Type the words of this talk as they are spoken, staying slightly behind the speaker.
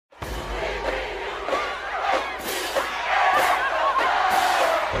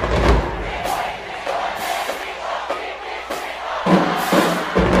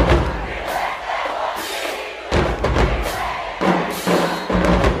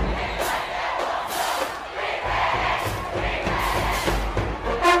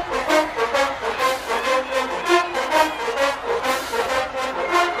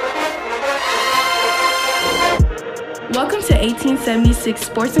1876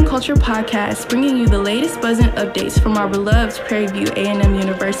 Sports and Culture Podcast, bringing you the latest buzzing updates from our beloved Prairie View A&M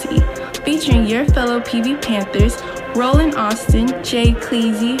University, featuring your fellow PV Panthers, Roland Austin, Jay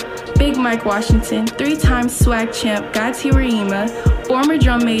Cleasy, Big Mike Washington, three-time SWAC champ Gati Raima, former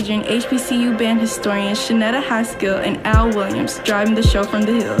drum major and HBCU band historian Shanetta Haskell, and Al Williams, driving the show from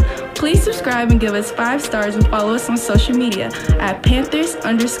the Hill. Please subscribe and give us 5 stars and follow us on social media at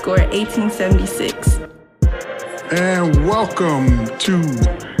Panthers_1876. And welcome to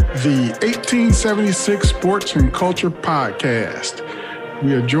the 1876 Sports and Culture Podcast.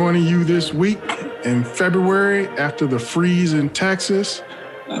 We are joining you this week in February after the freeze in Texas.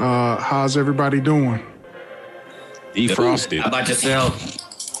 How's everybody doing? Defrosted. How about yourself?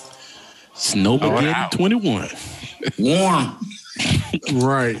 Snowmageddon 21. Warm.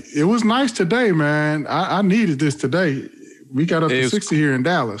 Right. It was nice today, man. I needed this today. We got up to 60 here in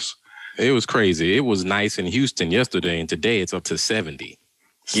Dallas. It was crazy. It was nice in Houston yesterday, and today it's up to 70.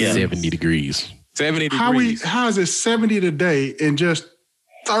 Yeah. 70 degrees. 70 degrees. How is it 70 today and just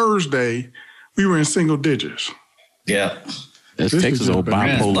Thursday we were in single digits? Yeah. That's Texas old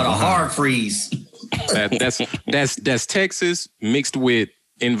bipolar. But a hard freeze. That's Texas mixed with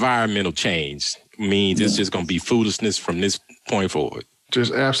environmental change. Means it's just gonna be foolishness from this point forward.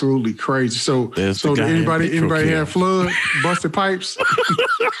 Just absolutely crazy. So did anybody have flood, busted pipes?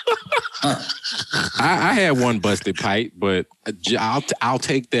 I had one busted pipe, but I'll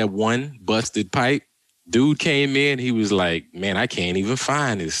take that one busted pipe. Dude came in, he was like, man, I can't even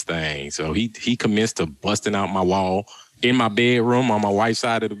find this thing. So he commenced to busting out my wall in my bedroom on my wife's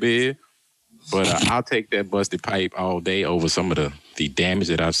side of the bed. But I'll take that busted pipe all day over some of the damage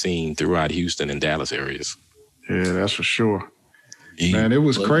that I've seen throughout Houston and Dallas areas. Yeah, that's for sure. Man, it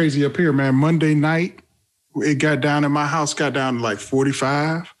was crazy up here, man. Monday night, it got down in my house, got down to like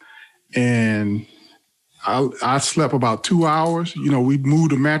 45. And I slept about 2 hours. You know, we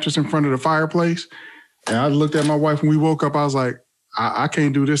moved a mattress in front of the fireplace. And I looked at my wife when we woke up. I was like, I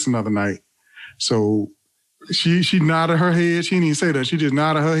can't do this another night. So she nodded her head. She didn't even say that. She just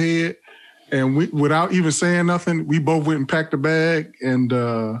nodded her head. And without even saying nothing, we both went and packed a bag. And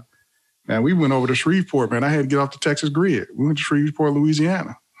man, we went over to Shreveport, man. I had to get off the Texas grid. We went to Shreveport,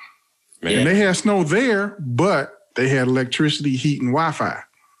 Louisiana. Man. And they had snow there, but they had electricity, heat, and Wi-Fi.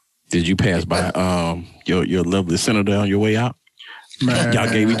 Did you pass by your lovely senator on your way out? Man. Y'all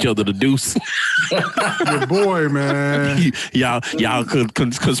gave each other the deuce. Your boy, man. y'all could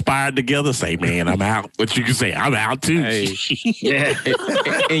conspire together. Say, man, I'm out. But you can say, I'm out too. Hey. Yeah.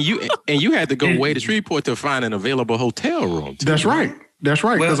 and you had to go way to Shreveport to find an available hotel room. Too. That's right. That's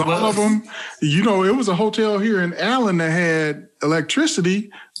right. Because all of them, you know, it was a hotel here in Allen that had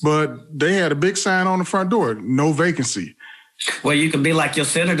electricity, but they had a big sign on the front door, no vacancy. Well, you could be like your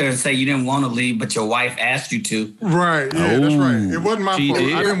senator and say you didn't want to leave, but your wife asked you to. Right. Yeah, that's right. It wasn't my fault.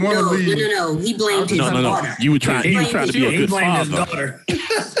 I didn't want to leave. No. He blamed his daughter. You were trying. He was trying to be a good father.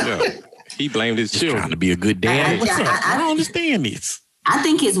 His daughter. Yeah. He blamed his children. Trying to be a good dad. What's up? I don't understand this. I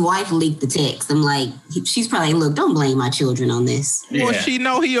think his wife leaked the text. I'm like, she's probably, look, don't blame my children on this. Yeah. Well, she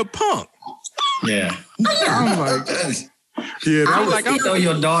know he a punk. Yeah. I'm like, yeah. That was like, throw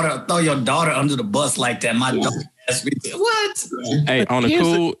your daughter under the bus like that. My daughter asked me, what? Hey, on the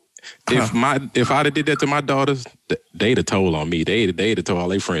cool, if I'd have did that to my daughters, they'd have told on me. They'd have told all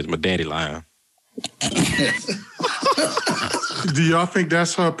their friends my daddy lying. Do y'all think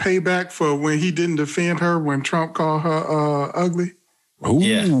that's her payback for when he didn't defend her when Trump called her ugly? Ooh.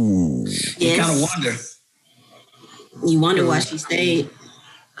 Yeah. Yes. You kind of wonder. You wonder why she stayed.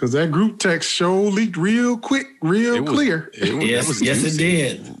 Because that group text show leaked real quick, clear. Yes, it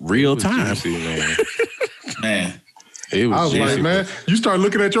did. Real time. Juicy, man. Man. It was I was like, man, you start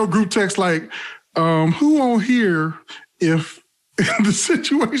looking at your group text like, who on here if the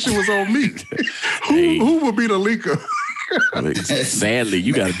situation was on me? Who would be the leaker? Sadly,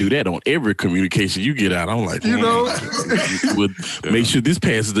 you got to do that on every communication you get out. I'm like, you know, would make sure this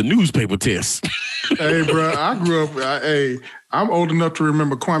passes the newspaper test. Hey, bro, I grew up. I'm old enough to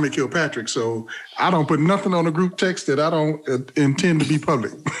remember Kwame Kilpatrick, so I don't put nothing on a group text that I don't intend to be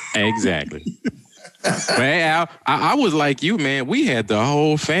public. Exactly. Man, I was like you, man. We had the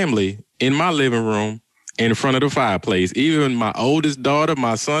whole family in my living room in front of the fireplace. Even my oldest daughter,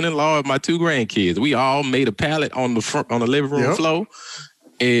 my son-in-law, and my 2 grandkids. We all made a pallet on the living room floor.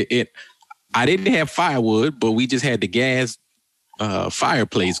 I didn't have firewood, but we just had the gas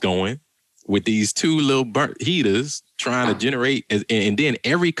fireplace going with these 2 little burnt heaters trying to generate. And then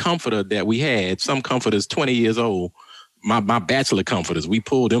every comforter that we had, some comforters 20 years old, my bachelor comforters, we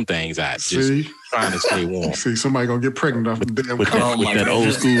pulled them things out. Just trying to stay warm. See, somebody gonna get pregnant off the damn with that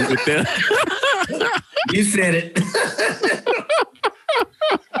old school. With that. You said it.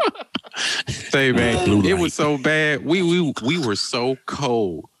 Say, man, it was so bad. We were so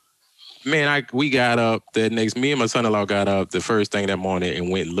cold. Man, we got up that next. Me and my son-in-law got up the first thing that morning and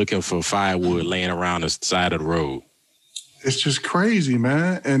went looking for firewood laying around the side of the road. It's just crazy,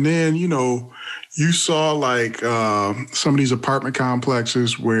 man. And then, you know, you saw like some of these apartment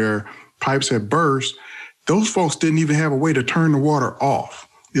complexes where pipes had burst. Those folks didn't even have a way to turn the water off.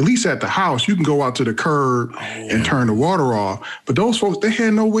 At least at the house, you can go out to the curb and turn the water off. But those folks, they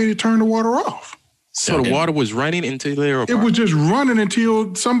had no way to turn the water off. So the water was running into their apartment? It was just running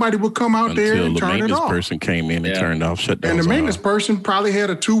until somebody would come out there and turn it off. Until the maintenance person came in and turned off, shut down. And the maintenance person probably had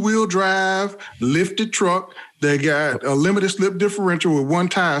a 2-wheel drive, lifted truck that got a limited slip differential with one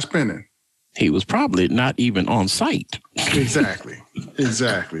tire spinning. He was probably not even on site. Exactly.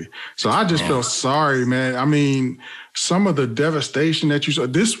 So I just felt sorry, man. I mean, some of the devastation that you saw,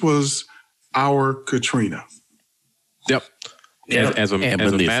 this was our Katrina. Yep. As a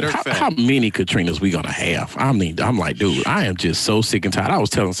matter of fact. How many Katrinas we going to have? I mean, I'm like, dude, I am just so sick and tired. I was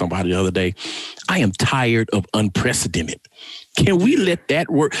telling somebody the other day, I am tired of unprecedented. Can we let that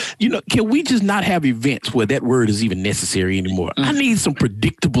word, can we just not have events where that word is even necessary anymore? I need some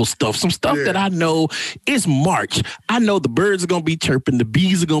predictable stuff, some stuff that I know it's March. I know the birds are going to be chirping, the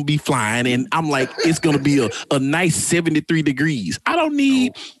bees are going to be flying, and I'm like, it's going to be a nice 73 degrees. I don't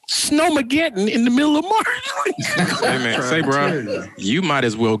need Snowmageddon in the middle of March. Hey, man, say, bro, you might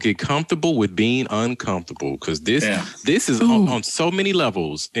as well get comfortable with being uncomfortable because this is on so many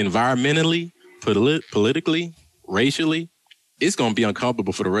levels, environmentally, politically, racially. It's going to be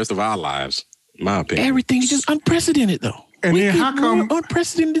uncomfortable for the rest of our lives, in my opinion. Everything's just unprecedented, though. And then how come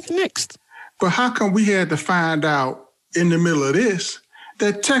unprecedented next? But how come we had to find out in the middle of this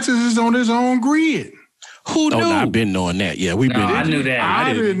that Texas is on its own grid? Who knew? No, I've been knowing that. Yeah, we've been. I knew that.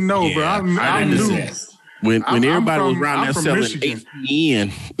 I didn't know, bro. I knew that. When everybody was around there selling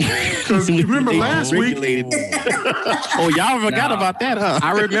HCN. Because remember last week? Y'all forgot about that, huh?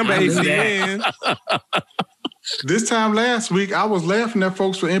 I remember HCN. This time last week, I was laughing at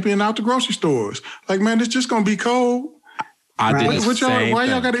folks for emptying out the grocery stores. Like, man, it's just going to be cold. I did the same why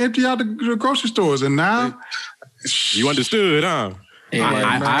thing. y'all got to empty out the grocery stores? And now... You understood, huh?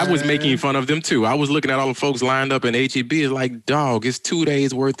 I was making fun of them, too. I was looking at all the folks lined up in HEB. It's like, dog, it's 2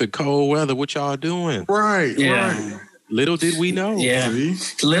 days worth of cold weather. What y'all doing? Right. Little did we know. Yeah.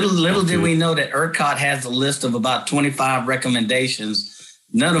 Little did we know that ERCOT has a list of about 25 recommendations,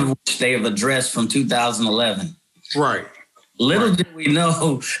 none of which they have addressed from 2011. Right. Little did we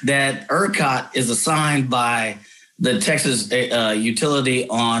know that ERCOT is assigned by the Texas Utility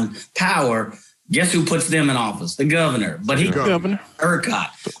on Power. Guess who puts them in office? The governor. But he governor ERCOT.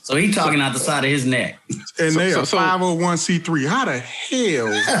 So he's talking out the side of his neck. And they are 501c3. How the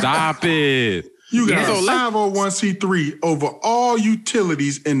hell? Stop it. You got a 501c3 over all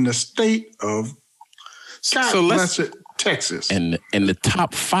utilities in the state of Texas. And the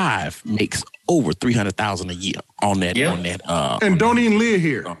top 5 makes over $300,000 a year on that. And don't even live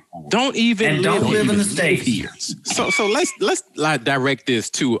here. Don't live in the state here. So let's direct this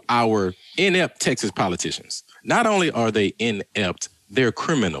to our inept Texas politicians. Not only are they inept, they're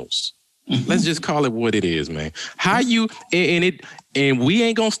criminals. Let's just call it what it is, man. How you and we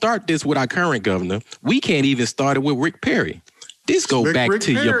ain't gonna start this with our current governor. We can't even start it with Rick Perry. This go back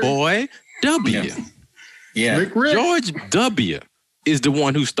to Perry. Your boy W. Yeah. Rick. George W. is the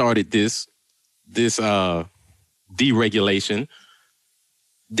one who started this deregulation.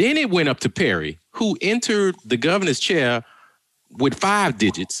 Then it went up to Perry, who entered the governor's chair with 5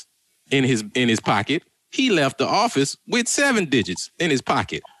 digits in his pocket. He left the office with 7 digits in his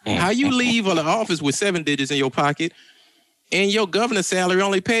pocket. How you leave the office with 7 digits in your pocket and your governor's salary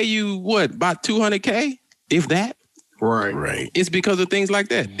only pay you what, about $200K, if that? Right. It's because of things like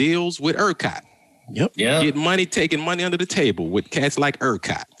that. Deals with ERCOT. Yep. Yeah. Get money, taking money under the table with cats like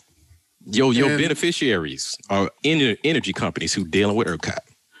ERCOT. Your beneficiaries are energy companies who dealing with ERCOT.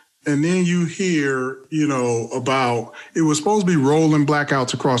 And then you hear, about it was supposed to be rolling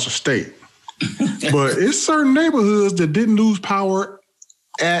blackouts across the state. But it's certain neighborhoods that didn't lose power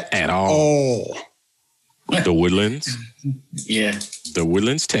at all. The Woodlands. Yeah. The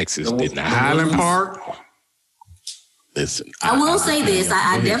Woodlands, Texas did not. Highland Park. Listen, I will say this.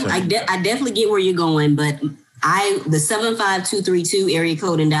 I definitely get where you're going, but the 75232 area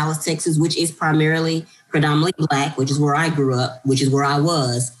code in Dallas, Texas, which is predominantly Black, which is where I grew up, which is where I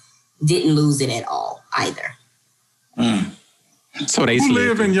was, didn't lose it at all either. So they who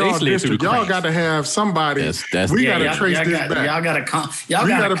live in y'all district? Y'all got to have somebody. We got to trace this back. We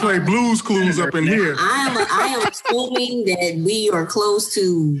got to play Blues Clues up in here. I am assuming that we are close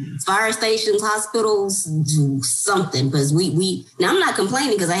to fire stations, hospitals, something. Because we now I'm not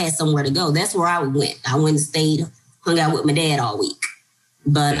complaining because I had somewhere to go. That's where I went. I went and stayed, hung out with my dad all week.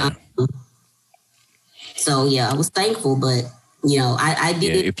 But so yeah, I was thankful. But you know, I did.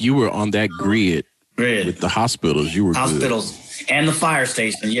 Yeah, if you were on that grid with the hospitals, you were good. And the fire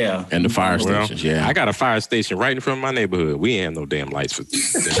station, yeah. And the fire stations, yeah. I got a fire station right in front of my neighborhood. We ain't have no damn lights for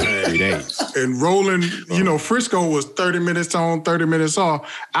 3 days. And rolling, you know, Frisco was 30 minutes on, 30 minutes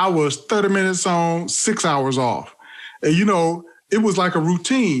off. I was 30 minutes on, 6 hours off. And, you know, it was like a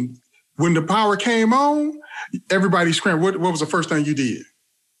routine. When the power came on, everybody scrambled. What was the first thing you did?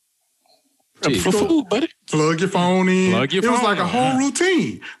 For food, buddy. Plug your phone in. It was like a whole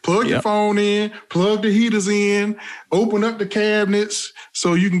routine. Plug your phone in, plug the heaters in, open up the cabinets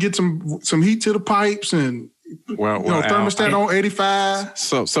so you can get some heat to the pipes and thermostat on 85.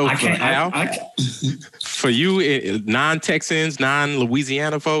 So for you non-Texans,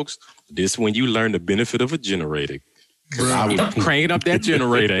 non-Louisiana folks, this is when you learn the benefit of a generator. I was cranking up that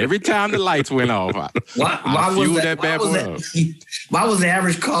generator every time the lights went off. Why was the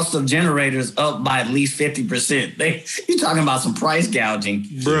average cost of generators up by at least 50%? You talking about some price gouging,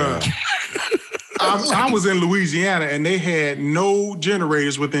 bruh? I was in Louisiana and they had no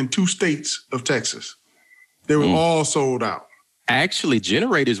generators within 2 states of Texas. They were all sold out. Actually,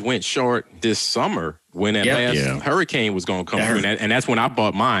 generators went short this summer when that last hurricane was going to come through, and that's when I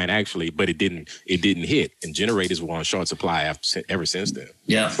bought mine actually, but it didn't hit, and generators were on short supply ever since then.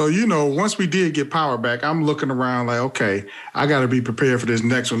 Yeah. So you know, once we did get power back, I'm looking around like, okay, I got to be prepared for this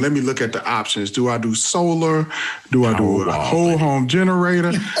next one. Let me look at the options. Do I do solar? Do I do a whole home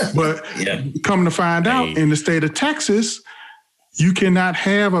generator? But come to find out, in the state of Texas, you cannot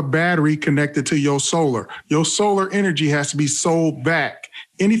have a battery connected to your solar. Your solar energy has to be sold back.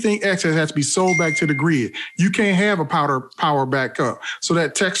 Anything excess has to be sold back to the grid. You can't have a power backup. So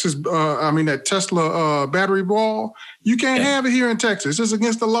that that Tesla battery wall, you can't have it here in Texas. It's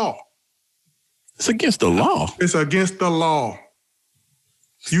against the law. It's against the law. It's against the law.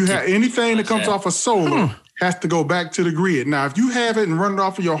 You have anything that comes off of solar has to go back to the grid. Now, if you have it and run it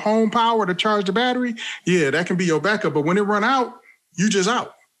off of your home power to charge the battery, that can be your backup. But when it run out, you just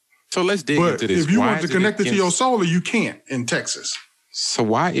out. So let's dig into this. If you want to connect it to your solar, you can't in Texas. So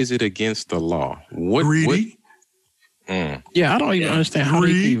why is it against the law? Greedy. Yeah, I don't even understand how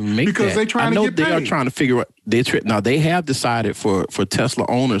they even make because that. they're trying to get paid. They are trying to figure out. Now, they have decided for Tesla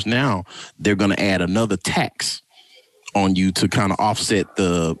owners now, they're going to add another tax on you to kind of offset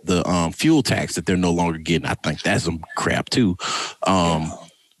the fuel tax that they're no longer getting. I think that's some crap too.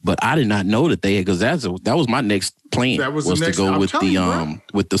 But I did not know that they had, because that was my next plan was to go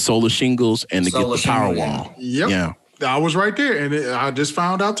with the solar shingles and to get the power wall. Yep. Yeah. I was right there, and I just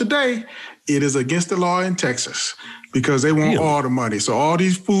found out today it is against the law in Texas because they want all the money. So all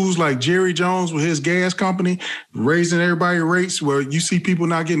these fools like Jerry Jones with his gas company raising everybody rates, where you see people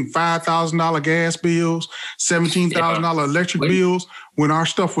not getting $5,000 gas bills, $17,000 electric bills when our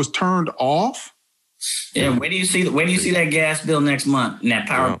stuff was turned off. Yeah, where do you see that gas bill next month and that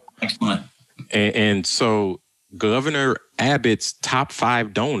power bill next month? And so Governor Abbott's top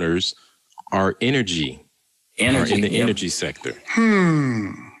 5 donors are energy in the energy sector.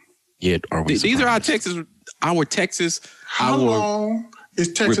 Yeah, these are our Texas. How long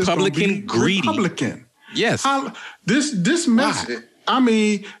is Texas Republican greedy? Republican. Yes. This message. I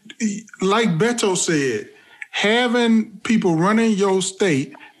mean, like Beto said, having people running your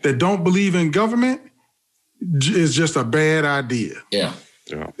state that don't believe in government is just a bad idea. Yeah.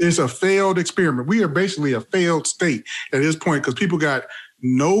 It's a failed experiment. We are basically a failed state at this point because people got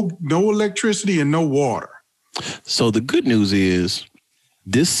no electricity and no water. So the good news is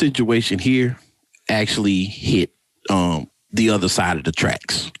this situation here actually hit the other side of the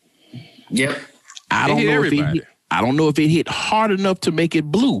tracks. Yep. I don't know if it hit hard enough to make it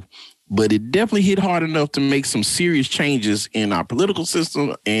blue, but it definitely hit hard enough to make some serious changes in our political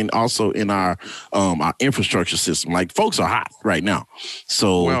system and also in our infrastructure system. Like, folks are hot right now.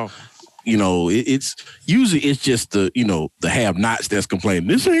 So, it's just the have-nots that's complaining.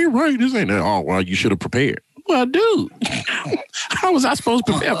 This ain't right. This ain't that. Oh, well, you should have prepared. Well, dude, how was I supposed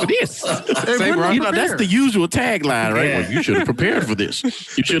to prepare for this? That's the usual tagline, right? Well, you should have prepared for this.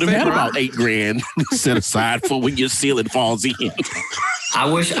 You should have had about $8,000 set aside for when your ceiling falls in.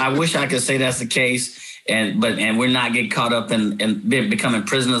 I wish I could say that's the case, and we're not getting caught up in becoming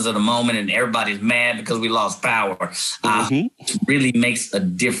prisoners of the moment, and everybody's mad because we lost power. It really makes a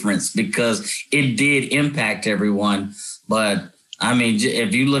difference because it did impact everyone, but I mean,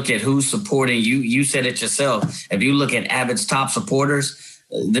 if you look at who's supporting you said it yourself. If you look at Abbott's top supporters,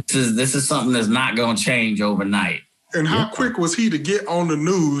 this is something that's not going to change overnight. And how quick was he to get on the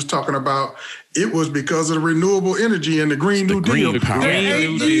news talking about it was because of the renewable energy and the Green New Deal? It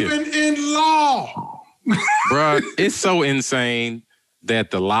ain't even in law. Bruh, it's so insane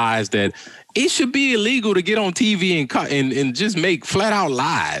that the lies that it should be illegal to get on TV and just make flat out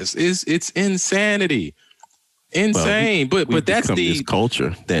lies. It's insanity. Insane. Well, but that's this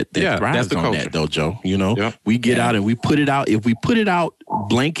culture that thrives on that though, Joe. You know, we get out and we put it out. If we put it out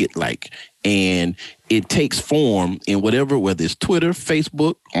blanket like, and it takes form in whether it's Twitter,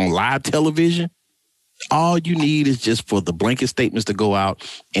 Facebook, on live television, all you need is just for the blanket statements to go out,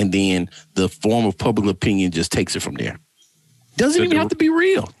 and then the form of public opinion just takes it from there. Doesn't even have to be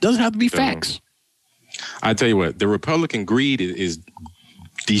real. Doesn't have to be facts. I tell you what, the Republican greed is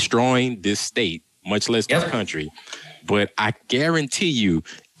destroying this state, much less this country. But I guarantee you,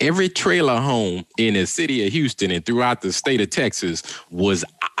 every trailer home in the city of Houston and throughout the state of Texas was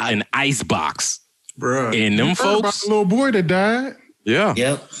an ice box. Bruh. And them folks, about the little boy that died. Yeah.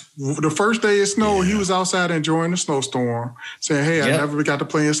 Yep. The first day it snowed, he was outside enjoying the snowstorm, saying, hey, I never got to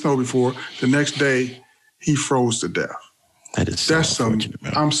play in snow before. The next day, he froze to death. That's some,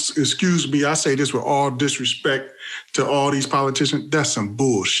 excuse me, I say this with all disrespect to all these politicians, that's some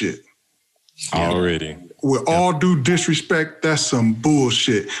bullshit. Already. With all due disrespect, that's some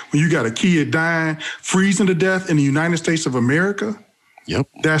bullshit. When you got a kid dying, freezing to death in the United States of America,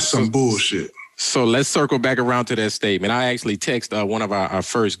 that's some bullshit. So let's circle back around to that statement. I actually text one of our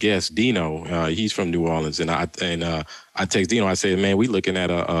first guests, Dino. He's from New Orleans, and I text Dino. I said, "Man, we looking at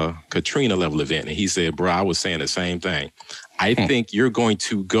a Katrina level event," and he said, "Bro, I was saying the same thing. I think you're going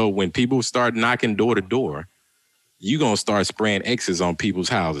to go when people start knocking door to door. You're gonna start spraying X's on people's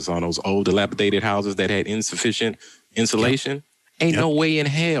houses, on those old dilapidated houses that had insufficient insulation. Ain't no way in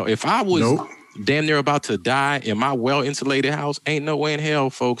hell. If I was damn near about to die in my well-insulated house, ain't no way in hell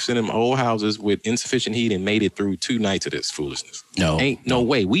folks in them old houses with insufficient heat and made it through 2 nights of this foolishness. Ain't no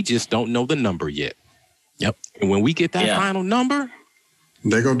way. We just don't know the number yet. And when we get that final number,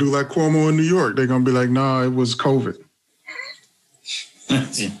 they're going to do like Cuomo in New York. They're going to be like, nah, it was COVID.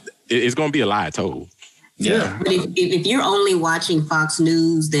 It's going to be a lie told. Yeah. But if you're only watching Fox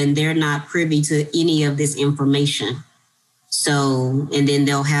News, then they're not privy to any of this information. So, and then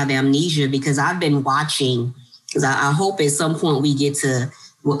they'll have amnesia because I've been watching, because I hope at some point we get to,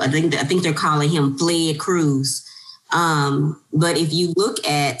 well, I think they're calling him Fred Cruz. But if you look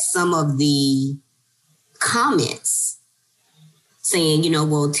at some of the comments saying,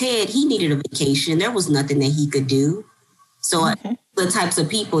 well, Ted, he needed a vacation. There was nothing that he could do. So the types of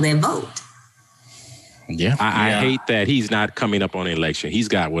people that vote. I hate that he's not coming up on an election. He's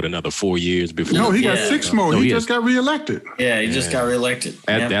got, another 4 years before. No, he got 6 more. He just got reelected. Yeah, he just got reelected.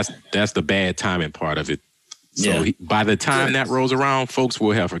 That's the bad timing part of it. So by the time that rolls around, folks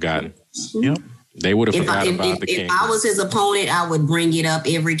will have forgotten. They would have forgotten about the king. If I was his opponent, I would bring it up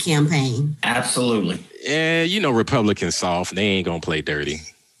every campaign. Absolutely. Yeah, Republicans soft. They ain't going to play dirty.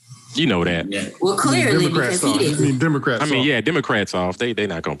 You know that. Yeah. Well, clearly, because he didn't. Democrats. Democrats off. They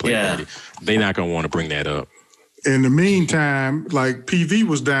not gonna play dirty. They not gonna want to bring that up. In the meantime, like PV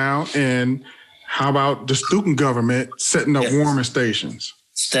was down, and how about the student government setting up warming stations?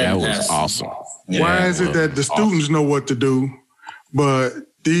 That was awesome. Why is it that the students know what to do, but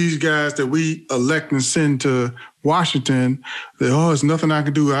these guys that we elect and send to Washington, there's nothing I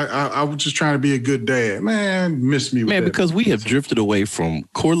can do. I was just trying to be a good dad. Man, miss me with that. Because we have drifted away from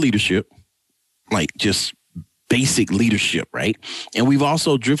core leadership, like just basic leadership, right? And we've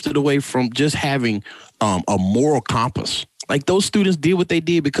also drifted away from just having a moral compass. Like those students did what they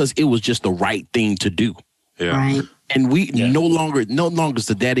did because it was just the right thing to do. Yeah. Right. And we no longer does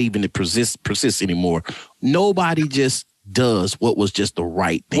that even persist anymore. Nobody just does what was just the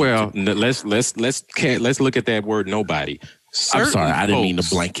right thing. Well, let's look at that word nobody. I'm sorry, I didn't mean to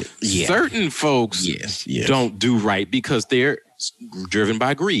blanket. Certain folks don't do right because they're driven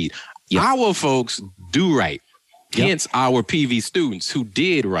by greed. Our folks do right. Hence our PV students who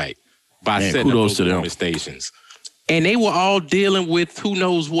did right by setting up those warming stations. And they were all dealing with who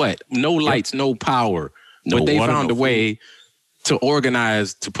knows what. No lights, no power. But they found a way to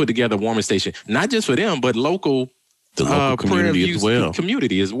organize, to put together a warming station. Not just for them, but local community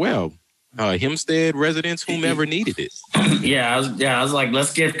as well. Hempstead residents, whomever needed it. I was like,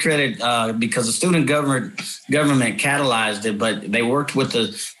 let's give credit because the student government catalyzed it, but they worked with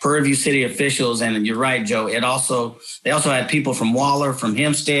the Prairie View city officials. And you're right, Joe. They also had people from Waller, from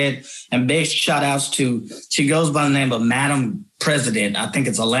Hempstead, and big shout outs to, she goes by the name of Madam President. I think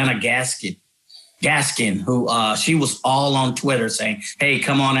it's Alana Gasket. Gaskin, who she was all on Twitter saying, "Hey,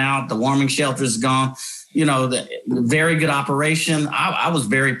 come on out. The warming shelter is gone." You know, the very good operation. I was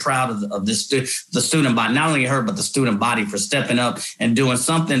very proud of the student body, not only her, but the student body for stepping up and doing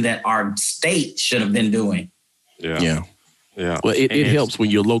something that our state should have been doing. Yeah. Well, it helps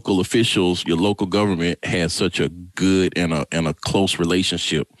when your local officials, your local government has such a good and a close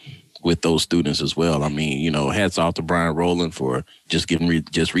relationship with those students as well. I mean, you know, hats off to Brian Rowland for just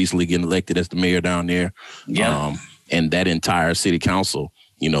recently getting elected as the mayor down there. Yeah. And that entire city council,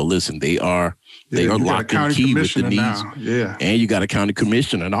 you know, listen, they are locked in key with the needs. Now. Yeah. And you got a county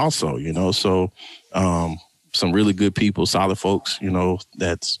commissioner also, you know, so some really good people, solid folks, you know,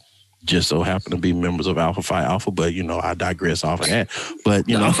 that's just so happen to be members of Alpha Phi Alpha, but you know, I digress off of that. But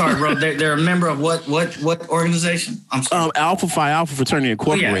you know, I'm sorry, bro. They're a member of what organization? I'm sorry. Alpha Phi Alpha Fraternity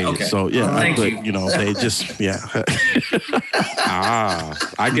Incorporated. Oh, yeah, okay. So yeah, but you know, they just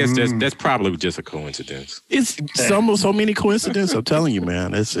I guess that's probably just a coincidence. It's so many coincidences. I'm telling you,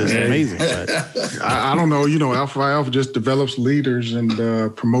 man, it's amazing. But I don't know. You know, Alpha Phi Alpha just develops leaders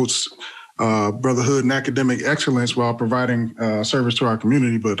and promotes brotherhood and academic excellence while providing service to our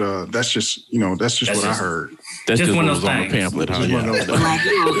community. But that's just what I heard. That's just one what of was those on the pamphlet. Huh? Yeah. Like, you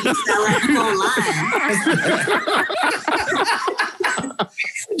sound like you online.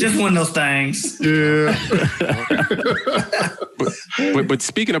 Just one of those things. Yeah. But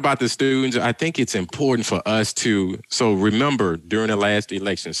speaking about the students, I think it's important for us to remember during the last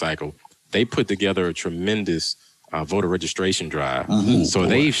election cycle, they put together a tremendous voter registration drive. Mm-hmm. So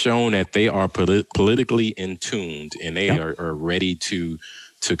they've shown that they are politically in tuned and they are ready to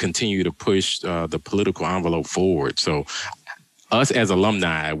continue to push the political envelope forward. So us as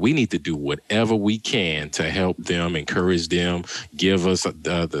alumni, we need to do whatever we can to help them, encourage them, give us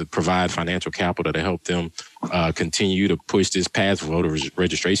provide financial capital to help them continue to push this past voter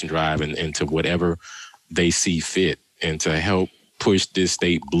registration drive and to whatever they see fit, and to help push this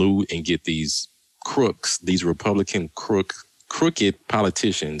state blue and get these crooks, these Republican crooked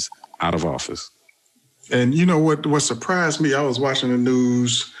politicians out of office. And you know what surprised me? I was watching the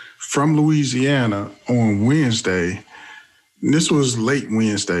news from Louisiana on Wednesday. And this was late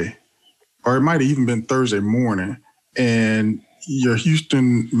Wednesday, or it might have even been Thursday morning. And your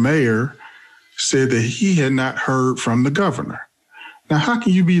Houston mayor said that he had not heard from the governor. Now, how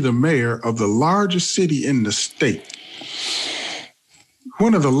can you be the mayor of the largest city in the state,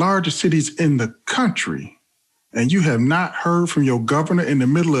 one of the largest cities in the country, and you have not heard from your governor in the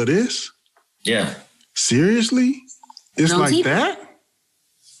middle of this? Yeah. Seriously? It's like that?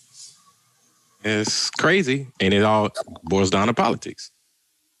 It's crazy, and it all boils down to politics.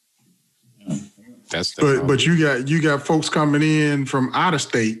 But you got folks coming in from out of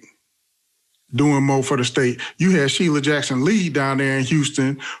state doing more for the state. You had Sheila Jackson Lee down there in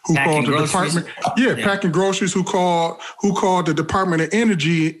Houston who called the department. Yeah, packing groceries. Who called the Department of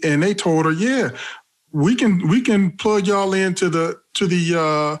Energy, and they told her, we can plug y'all into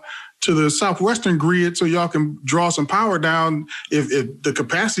the southwestern grid so y'all can draw some power down if the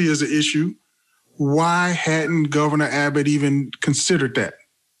capacity is an issue. Why hadn't Governor Abbott even considered that?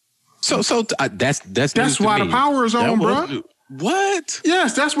 So that's why the power is on, bro. What?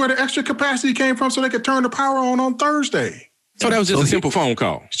 Yes, that's where the extra capacity came from, so they could turn the power on Thursday. So that was just a simple phone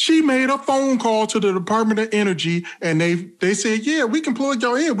call. She made a phone call to the Department of Energy, and they said, "Yeah, we can plug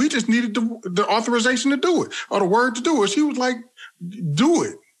y'all in. We just needed the authorization to do it, or the word to do it." She was like, "Do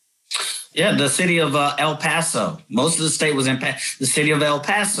it." Yeah, the city of El Paso. Most of the state was in the city of El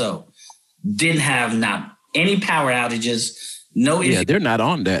Paso. Didn't have not any power outages. No issue. Yeah, they're not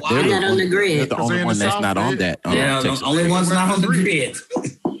on that. They're not on the grid. They're the only one that's not on that. The only ones not on the grid.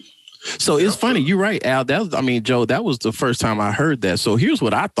 So it's funny. You're right, Al. Joe, that was the first time I heard that. So here's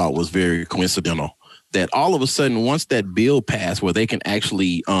what I thought was very coincidental. That all of a sudden, once that bill passed where they can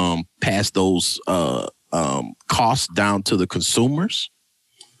actually pass those costs down to the consumers,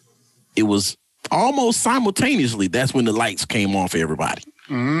 it was almost simultaneously. That's when the lights came on for everybody.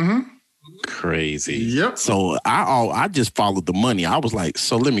 Mm-hmm. Crazy. Yep. So I just followed the money. I was like,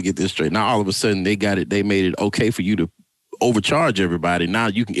 so let me get this straight. Now all of a sudden they got it. They made it okay for you to overcharge everybody. Now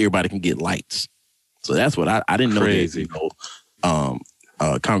everybody can get lights. So that's what I didn't know. Crazy.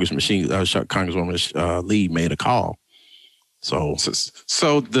 Congresswoman Lee made a call. So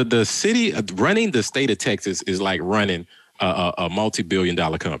the city running the state of Texas is like running a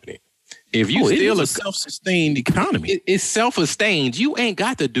multi-billion-dollar company. If you steal a self-sustained economy, it's self-sustained. You ain't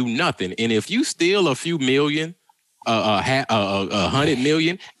got to do nothing. And if you steal a few million, 100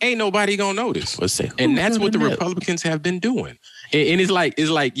 million, ain't nobody gonna notice. And that's what the Republicans have been doing. And it's like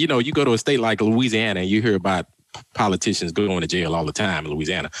you go to a state like Louisiana and you hear about politicians going to jail all the time in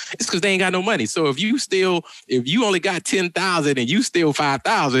Louisiana. It's because they ain't got no money. So if you only got 10,000 and you steal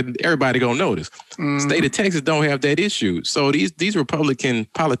 5,000, everybody gonna notice. State of Texas don't have that issue. So these Republican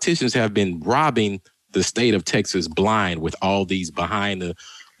politicians have been robbing the state of Texas blind with all these behind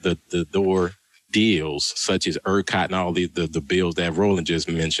the door deals, such as ERCOT and all the bills that Roland just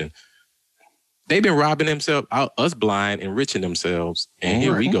mentioned. They've been robbing us blind, enriching themselves, and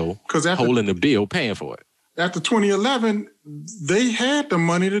here we go, holding the bill, paying for it. After 2011, they had the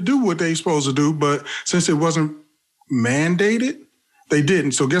money to do what they supposed to do, but since it wasn't mandated, they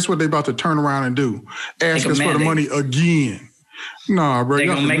didn't. So guess what they about to turn around and do? Ask us for the money again. Nah, bro. They're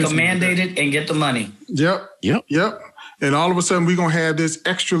going to make them mandated and get the money. Yep. And all of a sudden, we're going to have this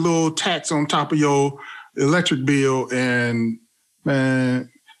extra little tax on top of your electric bill. And, man,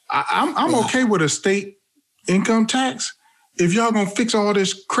 I'm okay with a state income tax if y'all going to fix all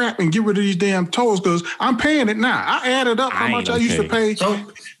this crap and get rid of these damn tolls, because I'm paying it now. I added up how much I used to pay.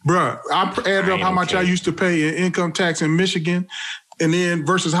 Bruh, I added up how much I used to pay in income tax in Michigan, and then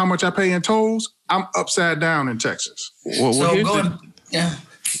versus how much I pay in tolls, I'm upside down in Texas. Well, go ahead,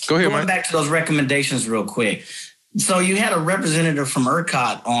 going Mike. Back to those recommendations real quick. So you had a representative from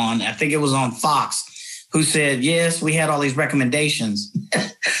ERCOT on, I think it was on Fox, who said, yes, we had all these recommendations.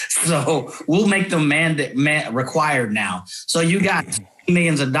 So we'll make them required now. So you got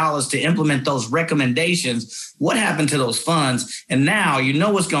millions of dollars to implement those recommendations. What happened to those funds? And now you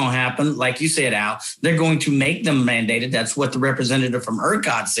know what's going to happen. Like you said, Al, they're going to make them mandated. That's what the representative from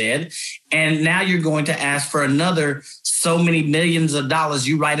ERCOT said. And now you're going to ask for another so many millions of dollars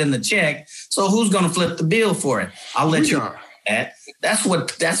you write in the check. So who's going to flip the bill for it? I'll let you know that. That's what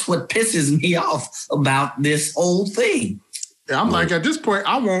pisses me off about this whole thing. I'm like, at this point,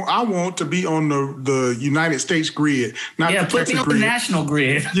 I want to be on the United States grid, not the Texas put me on grid. The national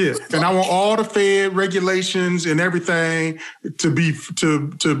grid. Yeah, and I want all the Fed regulations and everything to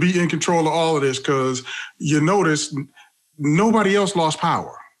be in control of all of this, because you notice nobody else lost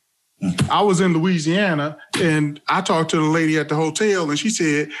power. I was in Louisiana, and I talked to the lady at the hotel, and she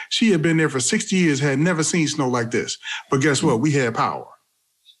said she had been there for 60 years, had never seen snow like this. But guess what? We had power.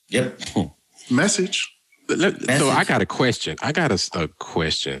 Yep. Message. So I got a question. A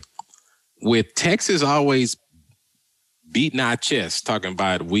question. With Texas always beating our chest, talking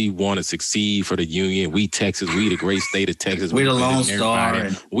about we want to succeed for the union. We Texas, we the great state of Texas. We the Lone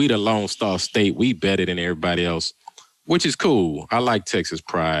Star. We the Lone Star state. We better than everybody else, which is cool. I like Texas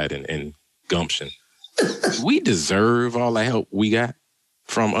pride and gumption. We deserve all the help we got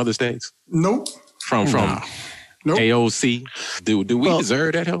from other states? Nope. From AOC? Do we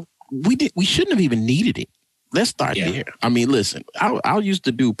deserve that help? We shouldn't have even needed it. Let's start there. I mean, listen, I used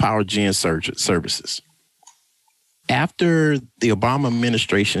to do power gen services. After the Obama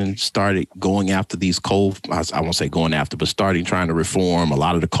administration started going after these coal, I won't say going after, but starting trying to reform a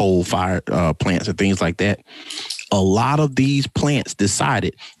lot of the coal-fired plants and things like that, a lot of these plants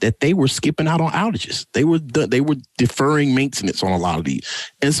decided that they were skipping out on outages. They were deferring maintenance on a lot of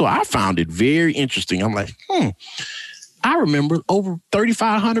these. And so I found it very interesting. I'm like, I remember over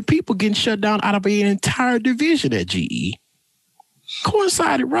 3,500 people getting shut down out of an entire division at GE.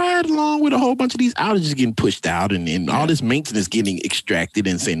 Coincided right along with a whole bunch of these outages getting pushed out and all this maintenance getting extracted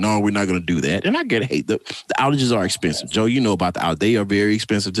and saying, no, we're not going to do that. And I get it. Hey, the outages are expensive. Joe, you know about the outages. They are very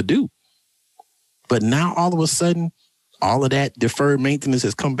expensive to do. But now all of a sudden, all of that deferred maintenance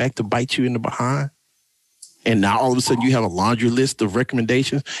has come back to bite you in the behind. And now all of a sudden you have a laundry list of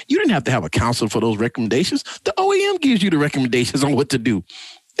recommendations. You didn't have to have a council for those recommendations. The OEM gives you the recommendations on what to do.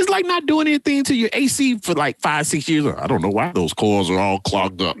 It's like not doing anything to your AC for like 5-6 years. I don't know why those coils are all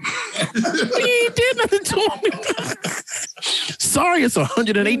clogged up. You ain't did nothing to them. Sorry, it's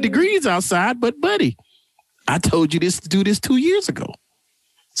 108 degrees outside, but buddy, I told you to do this 2 years ago.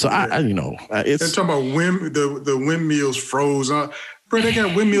 So it's. They're talking about the windmills froze. Bro, they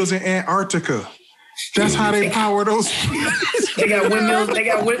got windmills in Antarctica. That's how they power those. They got windmills.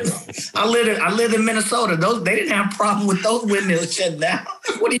 I lived in Minnesota. They didn't have a problem with those windmills shutting down.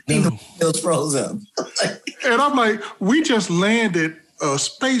 What do you think the windmills froze up? And I'm like, we just landed a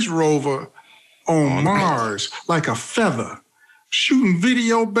space rover on Mars like a feather, shooting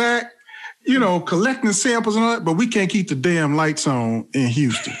video back, collecting samples and all that, but we can't keep the damn lights on in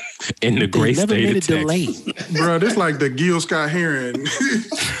Houston. In the great state of Texas. Bro, this like the Gil Scott Heron.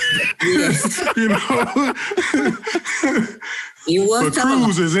 But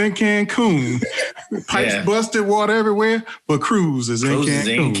Cruz is in Cancun. Pipes busted, water everywhere, but Cruz is in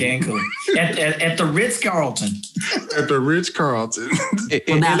Cancun. At the Ritz-Carlton. At the Ritz-Carlton.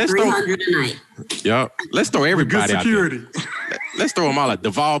 About $300 a night. Yeah. Let's throw everybody out there. Let's throw them all out.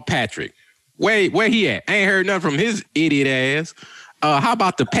 Deval Patrick. Wait, where he at? I ain't heard nothing from his idiot ass. How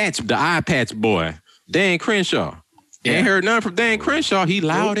about the eye patch boy, Dan Crenshaw? Ain't heard nothing from Dan Crenshaw. He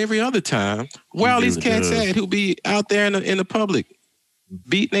loud every other time. Well, these cats at who be out there in the public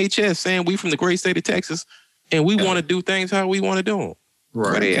beating their chest saying we from the great state of Texas and we want to do things how we want to do them.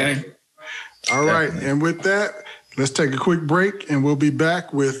 Right. Okay. All right. And with that, let's take a quick break and we'll be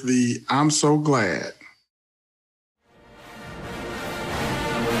back with the I'm So Glad.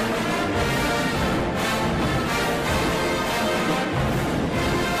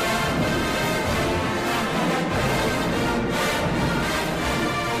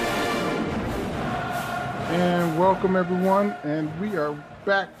 And welcome everyone, and we are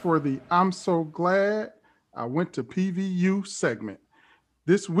back for the I'm So Glad I Went to PVU segment.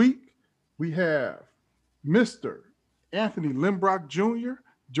 This week, we have Mr. Anthony Limbrock Jr.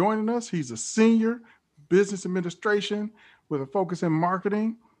 joining us. He's a senior business administration with a focus in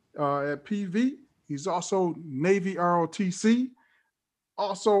marketing at PV. He's also Navy ROTC,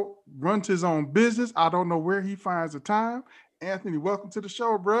 also runs his own business. I don't know where he finds the time. Anthony, welcome to the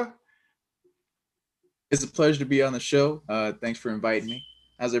show, bruh. It's a pleasure to be on the show. Thanks for inviting me.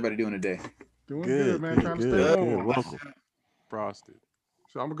 How's everybody doing today? Doing good, man. Trying to stay warm. Welcome. Frosted.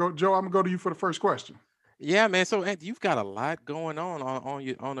 So I'm gonna go, Joe. I'm gonna go to you for the first question. Yeah, man. So Anthony, you've got a lot going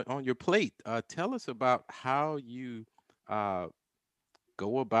on your plate. Tell us about how you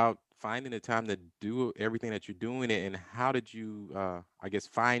go about finding the time to do everything that you're doing, and how did you, I guess,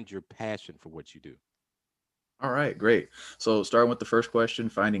 find your passion for what you do? All right, great. So starting with the first question,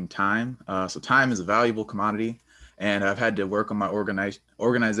 finding time. So time is a valuable commodity, and I've had to work on my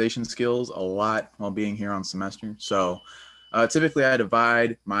organization skills a lot while being here on semester. So typically I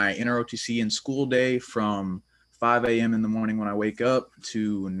divide my inter-OTC and school day from 5 a.m. in the morning when I wake up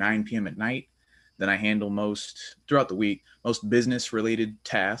to 9 p.m. at night. Then I handle throughout the week, most business related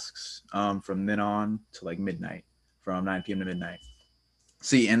tasks from then on to like midnight, from 9 p.m. to midnight.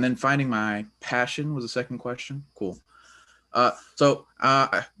 See, and then finding my passion was the second question. Cool. So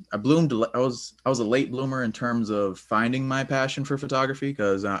I bloomed. I was a late bloomer in terms of finding my passion for photography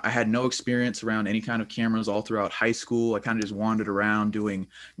because I had no experience around any kind of cameras all throughout high school. I kind of just wandered around doing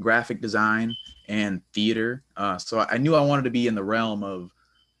graphic design and theater. So I knew I wanted to be in the realm of,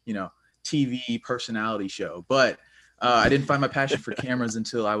 TV personality show, but I didn't find my passion for cameras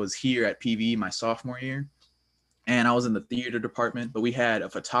until I was here at PV my sophomore year. And I was in the theater department, but we had a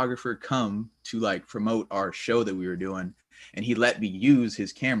photographer come to promote our show that we were doing. And he let me use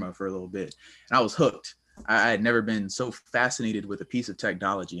his camera for a little bit. And I was hooked. I had never been so fascinated with a piece of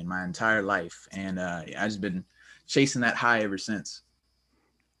technology in my entire life. And I've just been chasing that high ever since.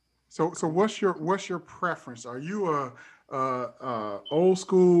 So what's your preference? Are you a old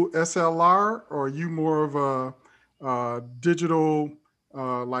school SLR, or are you more of a digital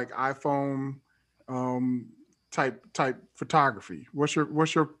like iPhone type photography? What's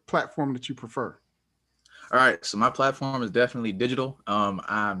your platform that you prefer? All right, so my platform is definitely digital.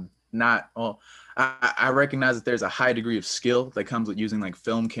 I'm not. Well, I recognize that there's a high degree of skill that comes with using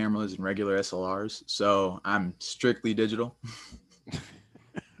film cameras and regular SLRs. So I'm strictly digital.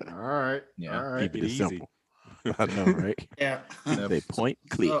 All right. Yeah. All right. Keep it simple. I know, right? Yeah. They point,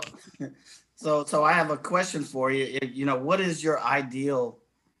 click. So I have a question for you. What is your ideal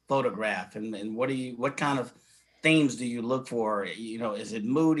photograph, and what kind of themes do you look for? Is it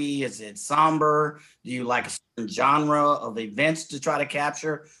moody? Is it somber? Do you like a certain genre of events to try to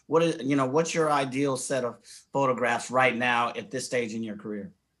capture? What's your ideal set of photographs right now at this stage in your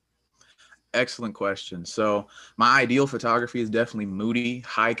career? Excellent question. So my ideal photography is definitely moody,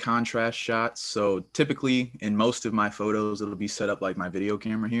 high contrast shots. So typically in most of my photos, it'll be set up like my video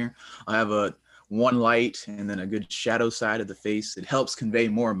camera here. I have one light and then a good shadow side of the face. It helps convey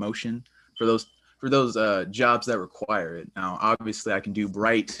more emotion for those jobs that require it. Now, obviously I can do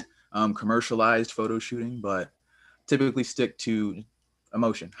bright, commercialized photo shooting, but typically stick to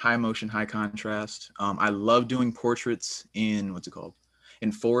high emotion, high contrast. I love doing portraits in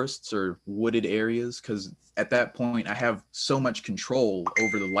in forests or wooded areas, because at that point I have so much control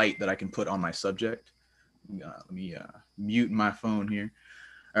over the light that I can put on my subject. Let me mute my phone here.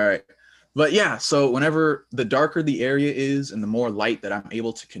 All right. But yeah, so whenever the darker the area is and the more light that I'm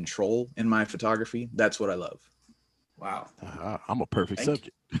able to control in my photography, that's what I love. Wow. I'm a perfect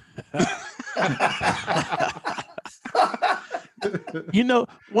subject.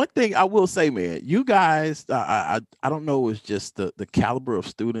 One thing I will say, man, you guys, I don't know, it's just the caliber of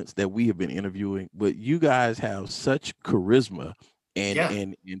students that we have been interviewing, but you guys have such charisma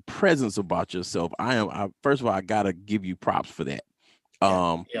and presence about yourself. First of all, I gotta give you props for that.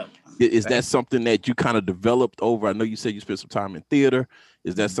 Is that something that you kind of developed over? I know you said you spent some time in theater.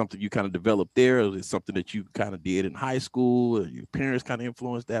 Is that something you kind of developed there? Or is it something that you kind of did in high school? Or your parents kind of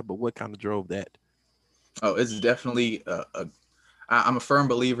influenced that? But what kind of drove that? Oh, it's definitely I'm a firm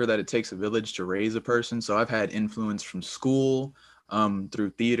believer that it takes a village to raise a person. So I've had influence from school,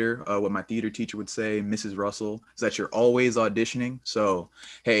 through theater. What my theater teacher would say, Mrs. Russell, is that you're always auditioning. So,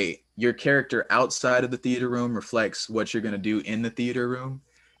 hey, your character outside of the theater room reflects what you're going to do in the theater room.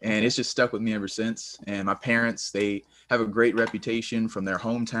 And it's just stuck with me ever since. And my parents, they have a great reputation from their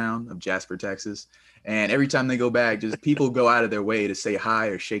hometown of Jasper, Texas. And every time they go back, just people go out of their way to say hi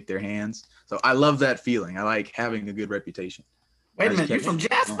or shake their hands. So I love that feeling. I like having a good reputation. Wait a minute, you from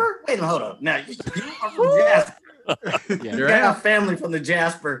Jasper? Wait a minute, hold up. Now, you are from Jasper. You got family from the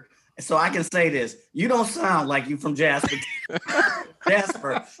Jasper. So I can say this. You don't sound like you from Jasper.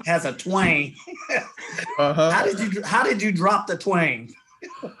 Jasper has a twang. How did you drop the twang?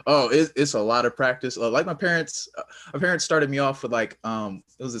 Oh, it's a lot of practice. Like my parents started me off with like it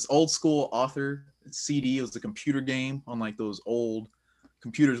was this old school author CD. It was a computer game on like those old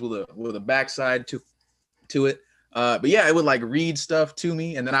computers with a backside to it. But yeah, it would like read stuff to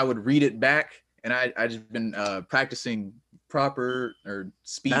me, and then I would read it back. And I just been practicing proper or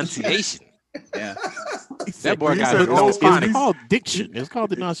speech enunciation. Yeah, that boy got it. It's called diction. It's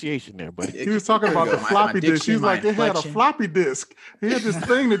called enunciation there, but he was talking about the floppy disk. He was like, it had a floppy disk. He had this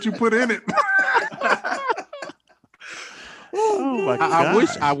thing that you put in it. Oh my God.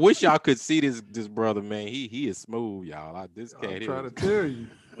 I wish y'all could see this brother, man. He is smooth, y'all. This cat. I'm trying to tell you.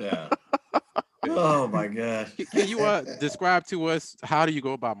 Yeah. Oh my God. Can you describe to us how do you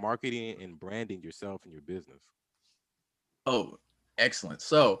go about marketing and branding yourself and your business? Oh, excellent.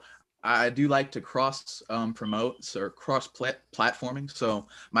 So I do like to cross promote or cross platforming. So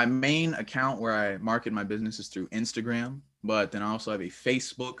my main account where I market my business is through Instagram, but then I also have a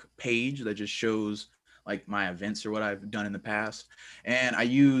Facebook page that just shows like my events or what I've done in the past. And I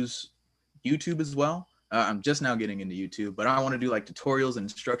use YouTube as well. I'm just now getting into YouTube, but I want to do like tutorials and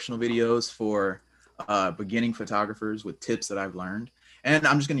instructional videos for beginning photographers with tips that I've learned. And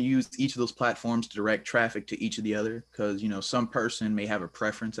I'm just going to use each of those platforms to direct traffic to each of the other, because, you know, some person may have a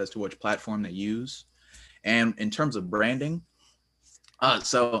preference as to which platform they use. And in terms of branding,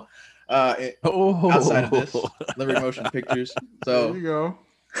 outside of this, Limerick Motion Pictures. So there you go.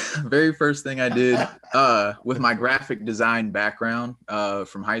 Very first thing I did with my graphic design background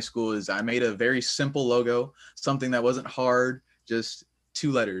from high school is I made a very simple logo, something that wasn't hard, just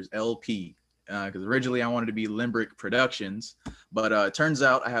 2 letters, LP. Because originally I wanted to be Limbrick Productions, but it turns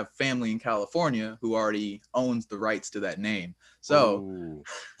out I have family in California who already owns the rights to that name. So,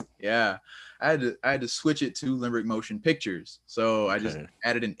 yeah, I had to switch it to Limbrick Motion Pictures. So I just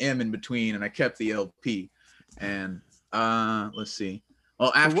added an M in between, and I kept the LP. And let's see.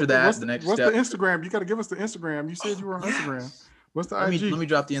 Well, after that, the next step. What's the Instagram? You got to give us the Instagram. You said you were on Instagram. What's the IG? Let me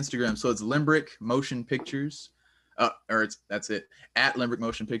drop the Instagram. So it's Limbrick Motion Pictures. That's it. At Limbrick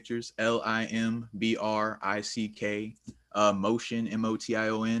Motion Pictures, LIMBRICK, Motion,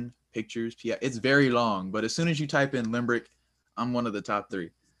 MOTION, Pictures. It's very long, but as soon as you type in Limbrick, I'm one of the top 3.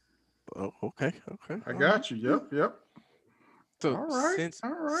 Oh, okay. I got you. Yep. So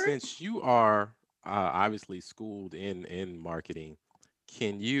since you are obviously schooled in marketing,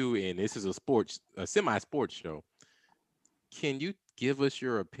 can you, and this is a semi-sports show, can you give us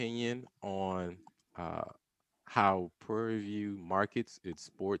your opinion on how Prairie View markets its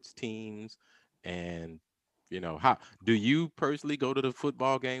sports teams, and how do you personally go to the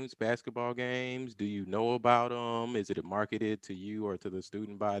football games, basketball games? Do you know about them? Is it marketed to you or to the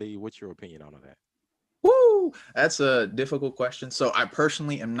student body? What's your opinion on that? Woo! That's a difficult question. So I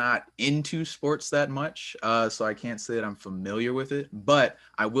personally am not into sports that much, so I can't say that I'm familiar with it. But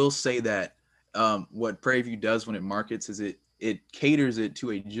I will say that what Prairie View does when it markets is it caters it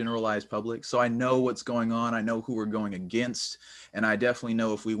to a generalized public. So I know what's going on. I know who we're going against. And I definitely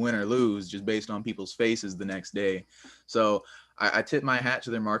know if we win or lose just based on people's faces the next day. So I tip my hat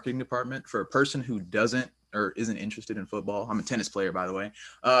to their marketing department. For a person who doesn't or isn't interested in football, I'm a tennis player, by the way.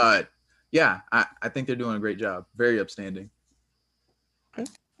 Yeah, I think they're doing a great job. Very upstanding. Okay.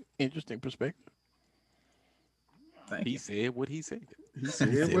 Interesting perspective. He said what he said. He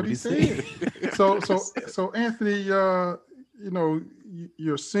said what he said. So Anthony, you're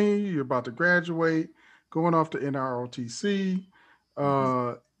a senior, you're about to graduate, going off to NROTC.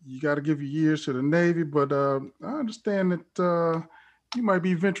 You got to give your years to the Navy, but I understand that you might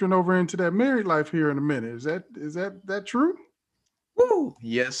be venturing over into that married life here in a minute. Is that true? Woo!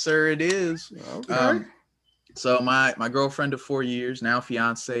 Yes, sir, it is. Okay. So my girlfriend of 4 years, now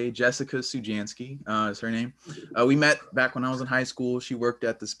fiance, Jessica Sujansky, is her name. We met back when I was in high school. She worked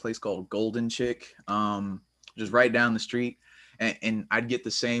at this place called Golden Chick, just right down the street. And I'd get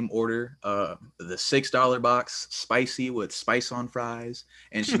the same order, the $6 box, spicy with spice on fries.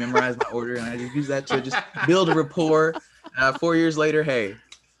 And she memorized my order, and I just use that to just build a rapport. 4 years later, hey,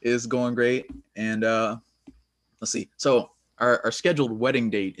 it's going great. And let's see. So our scheduled wedding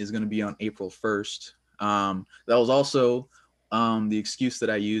date is going to be on April 1st. That was also the excuse that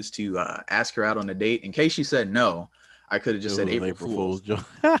I used to ask her out on a date. In case she said no, I could have just said April Fool's.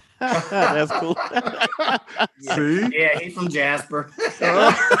 That's cool. See? Yeah, he's from Jasper.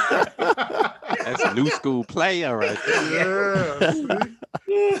 That's a new school player right there.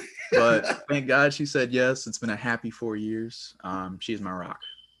 Yeah. But thank God she said yes. It's been a happy 4 years. She's my rock.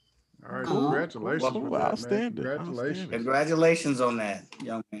 All right, congratulations. Well, with that, outstanding. man. Congratulations. Congratulations on that,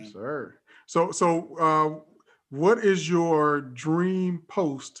 young man. Yes, sir. So what is your dream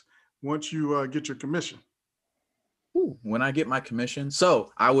post once you get your commission? When I get my commission,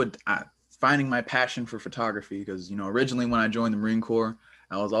 so finding my passion for photography, because originally when I joined the Marine Corps,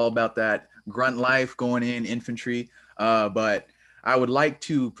 I was all about that grunt life, going in infantry, but I would like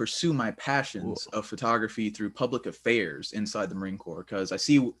to pursue my passions of photography through public affairs inside the Marine Corps, because I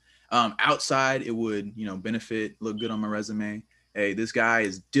see outside it would benefit, look good on my resume. Hey, this guy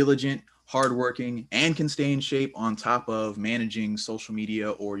is diligent, hardworking, and can stay in shape on top of managing social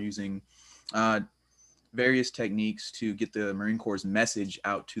media or using various techniques to get the Marine Corps' message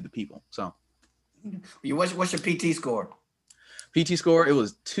out to the people. So, what's your PT score? PT score, it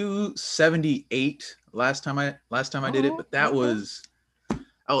was 278 last time I did it, but that was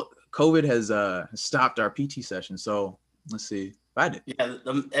COVID has stopped our PT session. So let's see. Yeah,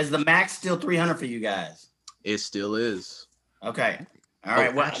 is the max still 300 for you guys? It still is. Okay. All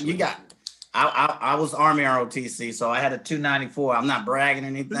right. Well, actually, you got. I was Army ROTC, so I had a 294. I'm not bragging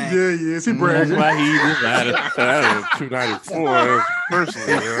anything. Yeah, is he bragging? Why he had a 294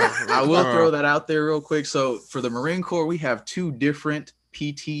 personally. I will throw that out there real quick. So for the Marine Corps, we have two different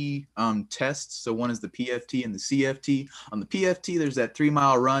PT tests. So one is the PFT and the CFT. On the PFT, there's that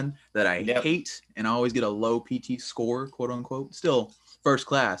 3-mile run that I hate, and I always get a low PT score, quote unquote. Still first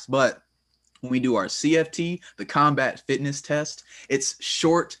class, but when we do our CFT, the combat fitness test, it's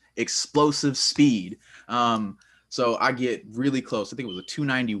short, explosive speed. So I get really close. I think it was a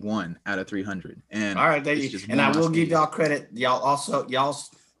 291 out of 300. And all right, and I will give y'all credit. Y'all's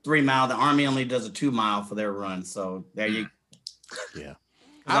 3-mile. The Army only does a 2-mile for their run. So there you. Yeah.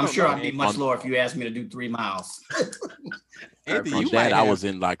 I'm sure I'd be much lower if you asked me to do 3 miles. I was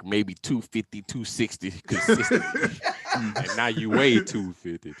in like maybe 250, 260 consistently. And now you weigh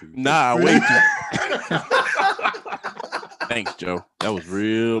 250. Nah, I weigh 2. Thanks, Joe. That was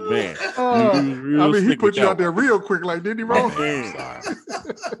real bad. He put you out there real quick, like, didn't he, Ron?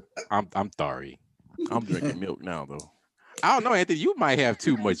 I'm sorry. I'm drinking milk now, though. I don't know, Anthony. You might have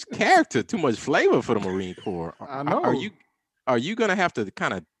too much character, too much flavor for the Marine Corps. I know. Are you gonna have to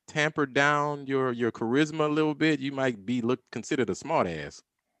kind of tamper down your charisma a little bit? You might be considered a smart ass.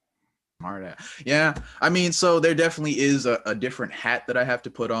 Yeah. I mean, so there definitely is a different hat that I have to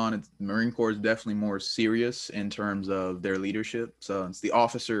put on. The Marine Corps is definitely more serious in terms of their leadership. So it's the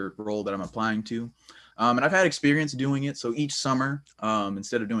officer role that I'm applying to. And I've had experience doing it. So each summer,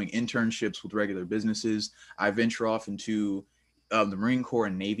 instead of doing internships with regular businesses, I venture off into the Marine Corps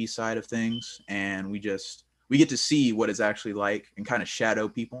and Navy side of things. And we get to see what it's actually like and kind of shadow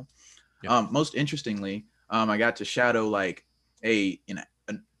people. Yep. Most interestingly, I got to shadow like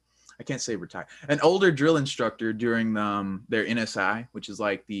I can't say retire, an older drill instructor during their NSI, which is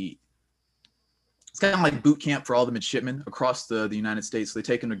like it's kind of like boot camp for all the midshipmen across the United States. So they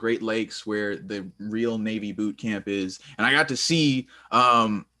take them to Great Lakes where the real Navy boot camp is. And I got to see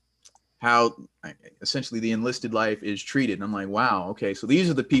how essentially the enlisted life is treated. And I'm like, wow, okay, so these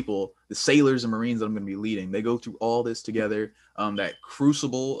are the people, the sailors and Marines that I'm going to be leading. They go through all this together, that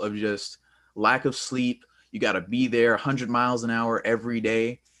crucible of just lack of sleep. You got to be there 100 miles an hour every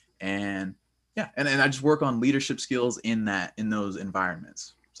day. And yeah, and I just work on leadership skills in those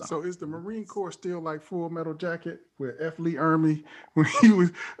environments. So is the Marine Corps still like Full Metal Jacket with F. Lee Ermey when he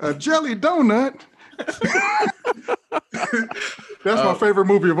was a jelly donut? That's my favorite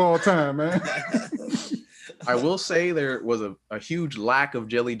movie of all time, man. I will say there was a huge lack of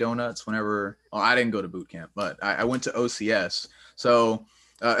jelly donuts whenever I didn't go to boot camp, but I went to OCS. So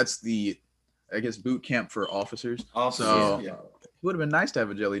it's I guess boot camp for officers. So yeah. It would have been nice to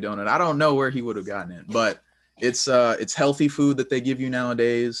have a jelly donut. I don't know where he would have gotten it, but it's healthy food that they give you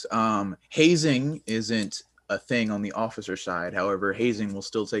nowadays. Hazing isn't a thing on the officer side. However, hazing will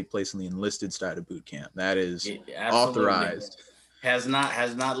still take place on the enlisted side of boot camp. That is authorized. Has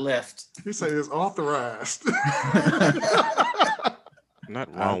not left. He said it's authorized.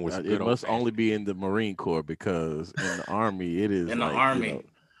 Not wrong with it. Must only be in the Marine Corps, because in the Army it is in the Army. You know,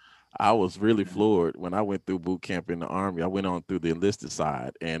 I was really floored when I went through boot camp in the Army. I went on through the enlisted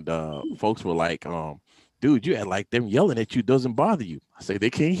side, and folks were like, dude, you act like them yelling at you doesn't bother you. I say, they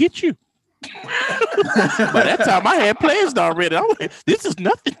can't hit you. By that time I had plans already. I was like, this is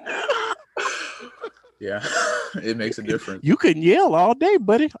nothing. Yeah, it makes a difference. You can yell all day,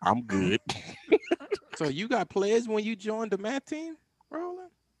 buddy. I'm good. So you got players when you joined the MAT team, Roland?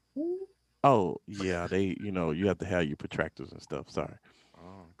 Oh, yeah. They, you have to have your protractors and stuff. Sorry.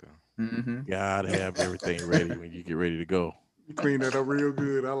 Oh, okay. Mm-hmm. Gotta have everything ready when you get ready to go. You clean that up real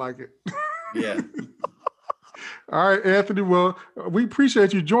good. I like it. Yeah. All right, Anthony. Well, we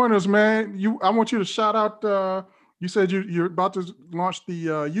appreciate you joining us, man. I want you to shout out. You said you're about to launch the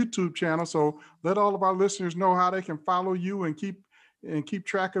YouTube channel, so let all of our listeners know how they can follow you and keep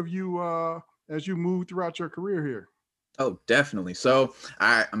track of you as you move throughout your career here. Oh, definitely. So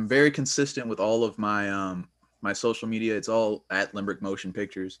I'm very consistent with all of my my social media. It's all at Limbrick Motion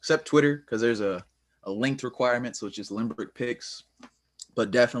Pictures, except Twitter, because there's a linked requirement, so it's just Limbrick Pics.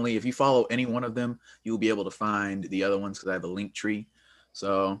 But definitely, if you follow any one of them, you'll be able to find the other ones, because I have a link tree.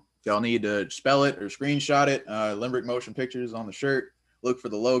 So if y'all need to spell it or screenshot it, Limbrick Motion Pictures on the shirt. Look for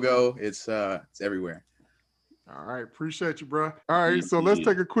the logo. It's everywhere. All right. Appreciate you, bro. All right. So let's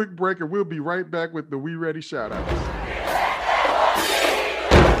take a quick break, and we'll be right back with the We Ready shout outs.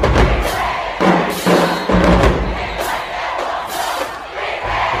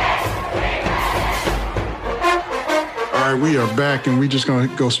 All right, we are back, and we're just going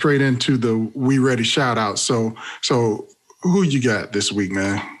to go straight into the We Ready shout out. So who you got this week,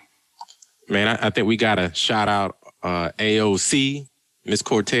 man? Man, I think we got to shout out AOC, Miss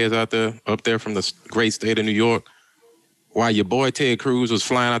Cortez up there from the great state of New York. While your boy Ted Cruz was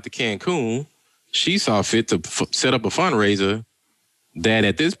flying out to Cancun, she saw fit to set up a fundraiser that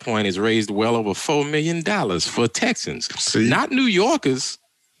at this point has raised well over $4 million for Texans. See? Not New Yorkers,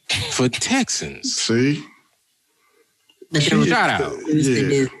 for Texans. See? Shout out.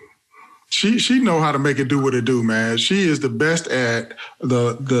 Yeah. She know how to make it do what it do, man. She is the best at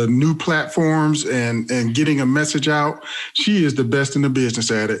the new platforms and getting a message out. She is the best in the business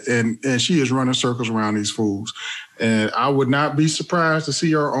at it, and she is running circles around these fools. And I would not be surprised to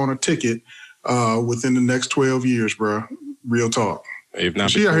see her on a ticket within the next 12 years, bro. Real talk. If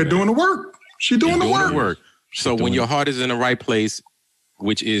not, she out here doing the work. She doing the work. So when your heart is in the right place,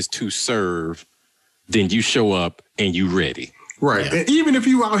 which is to serve, then you show up and you ready. Right. Yeah. And even if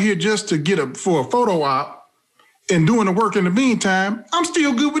you out here just to get for a photo op and doing the work in the meantime, I'm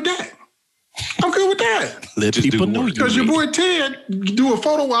still good with that. I'm good with that. Let people know you. Because your boy Ted do a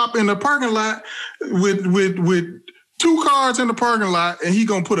photo op in the parking lot with 2 cars in the parking lot, and he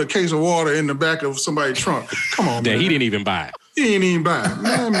gonna put a case of water in the back of somebody's trunk. Come on, man. He didn't even buy it. He ain't even buy it.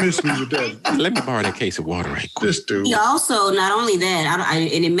 Man, miss me with that. Let me borrow that case of water right quick. This dude. He also, not only that,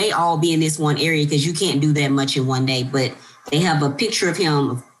 and it may all be in this one area because you can't do that much in one day, but they have a picture of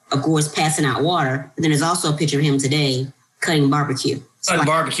him, of course, passing out water. But then there's also a picture of him today cutting barbecue.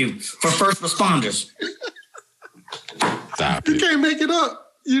 Barbecue for first responders. Stop you can't make it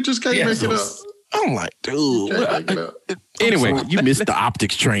up. You just can't make it up. I'm like, dude. Anyway, you missed the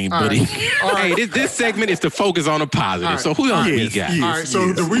optics train, buddy. All right. Hey, this segment is to focus on the positive. Right. So who else we got? All right,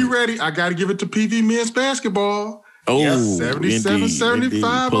 so the We Ready, I got to give it to PV men's basketball. Oh,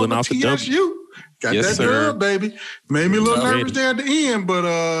 77-75 pulling over off the TSU. Got that girl, baby. Made me a little nervous there at the end, but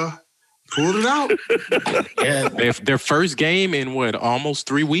pulled it out. Yeah, their first game in almost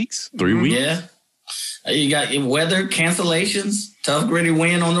 3 weeks? 3 weeks? Yeah. You got weather, cancellations, tough, gritty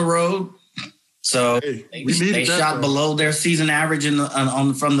win on the road. So they shot below their season average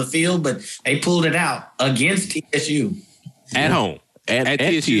from the field, but they pulled it out against TSU. At home. At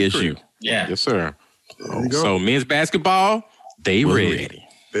TSU. Yeah. Yes, sir. So men's basketball, they ready.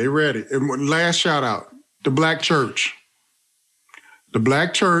 They ready. And last shout out, the Black Church. The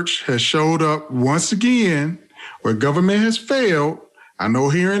Black Church has showed up once again where government has failed. I know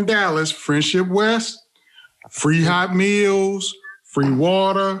here in Dallas, Friendship West, free hot meals, free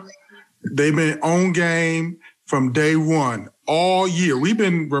water. They've been on game from day one, all year. We've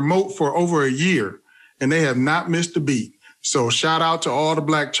been remote for over a year, and they have not missed a beat. So shout out to all the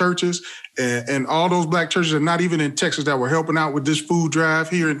Black churches and all those Black churches that are not even in Texas that were helping out with this food drive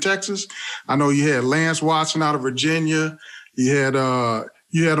here in Texas. I know you had Lance Watson out of Virginia. You had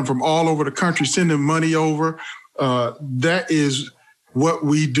them from all over the country sending money over. That is what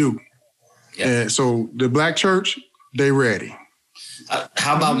we do. Yep. And so the black church, they ready.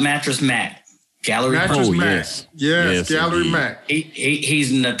 How about Mattress Mac? Gallery Mattress Mac. Yes, Gallery Mac.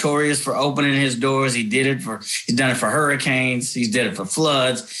 He's notorious for opening his doors. He's done it for hurricanes. He's did it for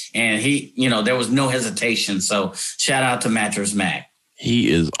floods. And there was no hesitation. So shout out to Mattress Mac.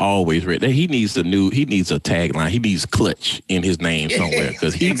 He is always ready. He needs a tagline. He needs clutch in his name somewhere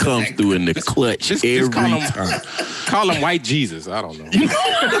because he comes through in the clutch every time. Call him White Jesus. I don't know.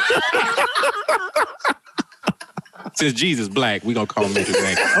 Since Jesus black, we gonna call him Mattress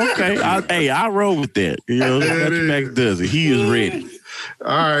Mac. Okay, I roll with that. Mattress Mac does it. He is ready.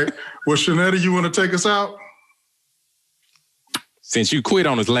 All right. Well, Shanetta, you want to take us out? Since you quit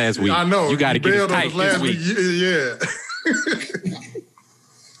on us last week, I know you got to get it tight this week. Yeah.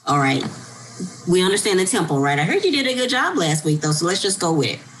 All right. We understand the tempo, right? I heard you did a good job last week, though, so let's just go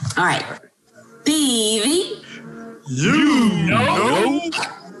with it. All right. PV. You know.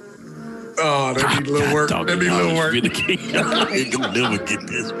 Oh, that need a little work. That need a little work. You'll never get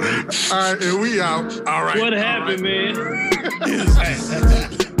this, man. All right, and we out. All right. What happened, man?